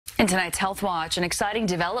In tonight's Health Watch, an exciting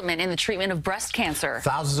development in the treatment of breast cancer.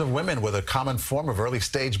 Thousands of women with a common form of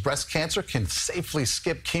early-stage breast cancer can safely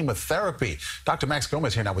skip chemotherapy. Dr. Max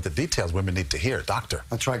Gomez here now with the details women need to hear. Doctor.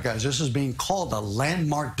 That's right, guys. This is being called a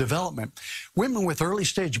landmark development. Women with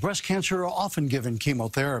early-stage breast cancer are often given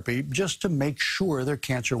chemotherapy just to make sure their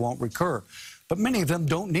cancer won't recur. But many of them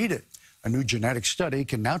don't need it. A new genetic study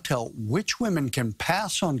can now tell which women can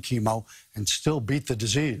pass on chemo and still beat the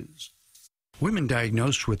disease. Women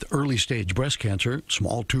diagnosed with early-stage breast cancer,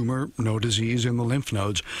 small tumor, no disease in the lymph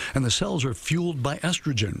nodes, and the cells are fueled by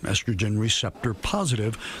estrogen receptor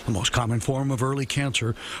positive, the most common form of early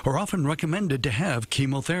cancer, are often recommended to have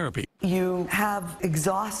chemotherapy. You have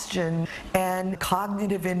exhaustion and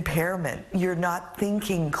cognitive impairment. You're not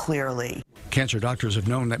thinking clearly. Cancer doctors have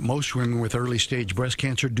known that most women with early-stage breast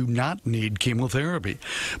cancer do not need chemotherapy.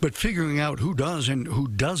 But figuring out who does and who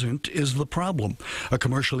doesn't is the problem. A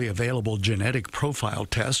commercially available genetic profile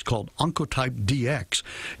test called Oncotype DX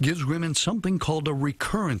gives women something called a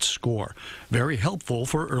recurrence score, very helpful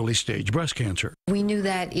for early-stage breast cancer. We knew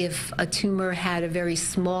that if a tumor had a very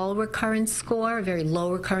small recurrence score, a very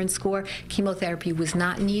low recurrence score, chemotherapy was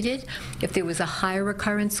not needed. If there was a higher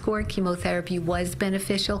recurrence score, chemotherapy was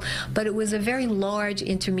beneficial, but it was a very large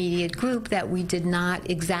intermediate group that we did not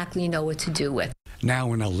exactly know what to do with.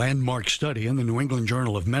 Now, in a landmark study in the New England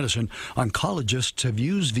Journal of Medicine, oncologists have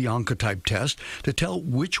used the Oncotype test to tell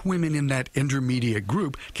which women in that intermediate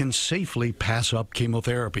group can safely pass up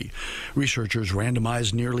chemotherapy. Researchers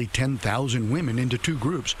randomized nearly 10,000 women into two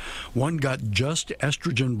groups. One got just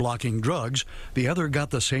estrogen-blocking drugs. The other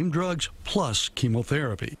got the same drugs plus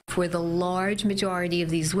chemotherapy. For the large majority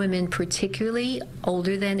of these women, particularly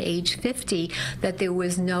older than age 50, that there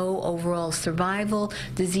was no overall survival,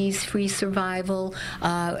 disease-free survival,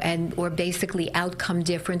 or basically outcome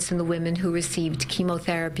difference in the women who received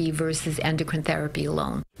chemotherapy versus endocrine therapy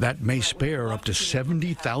alone. That may spare up to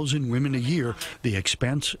 70,000 women a year the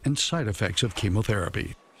expense and side effects of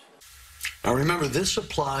chemotherapy. Now remember, this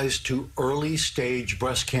applies to early-stage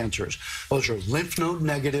breast cancers. Those are lymph node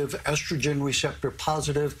negative, estrogen receptor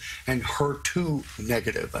positive, and HER2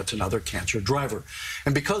 negative. That's another cancer driver.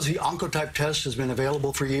 And because the Oncotype test has been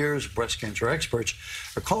available for years, breast cancer experts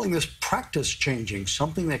are calling this practice-changing,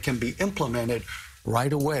 something that can be implemented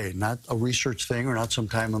right away, not a research thing or not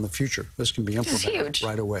sometime in the future. This can be implemented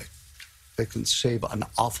right away. They can save an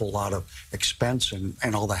awful lot of expense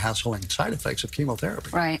and all the hassle and side effects of chemotherapy.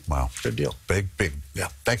 Right. Wow. Good deal. Big. Yeah.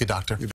 Thank you, doctor.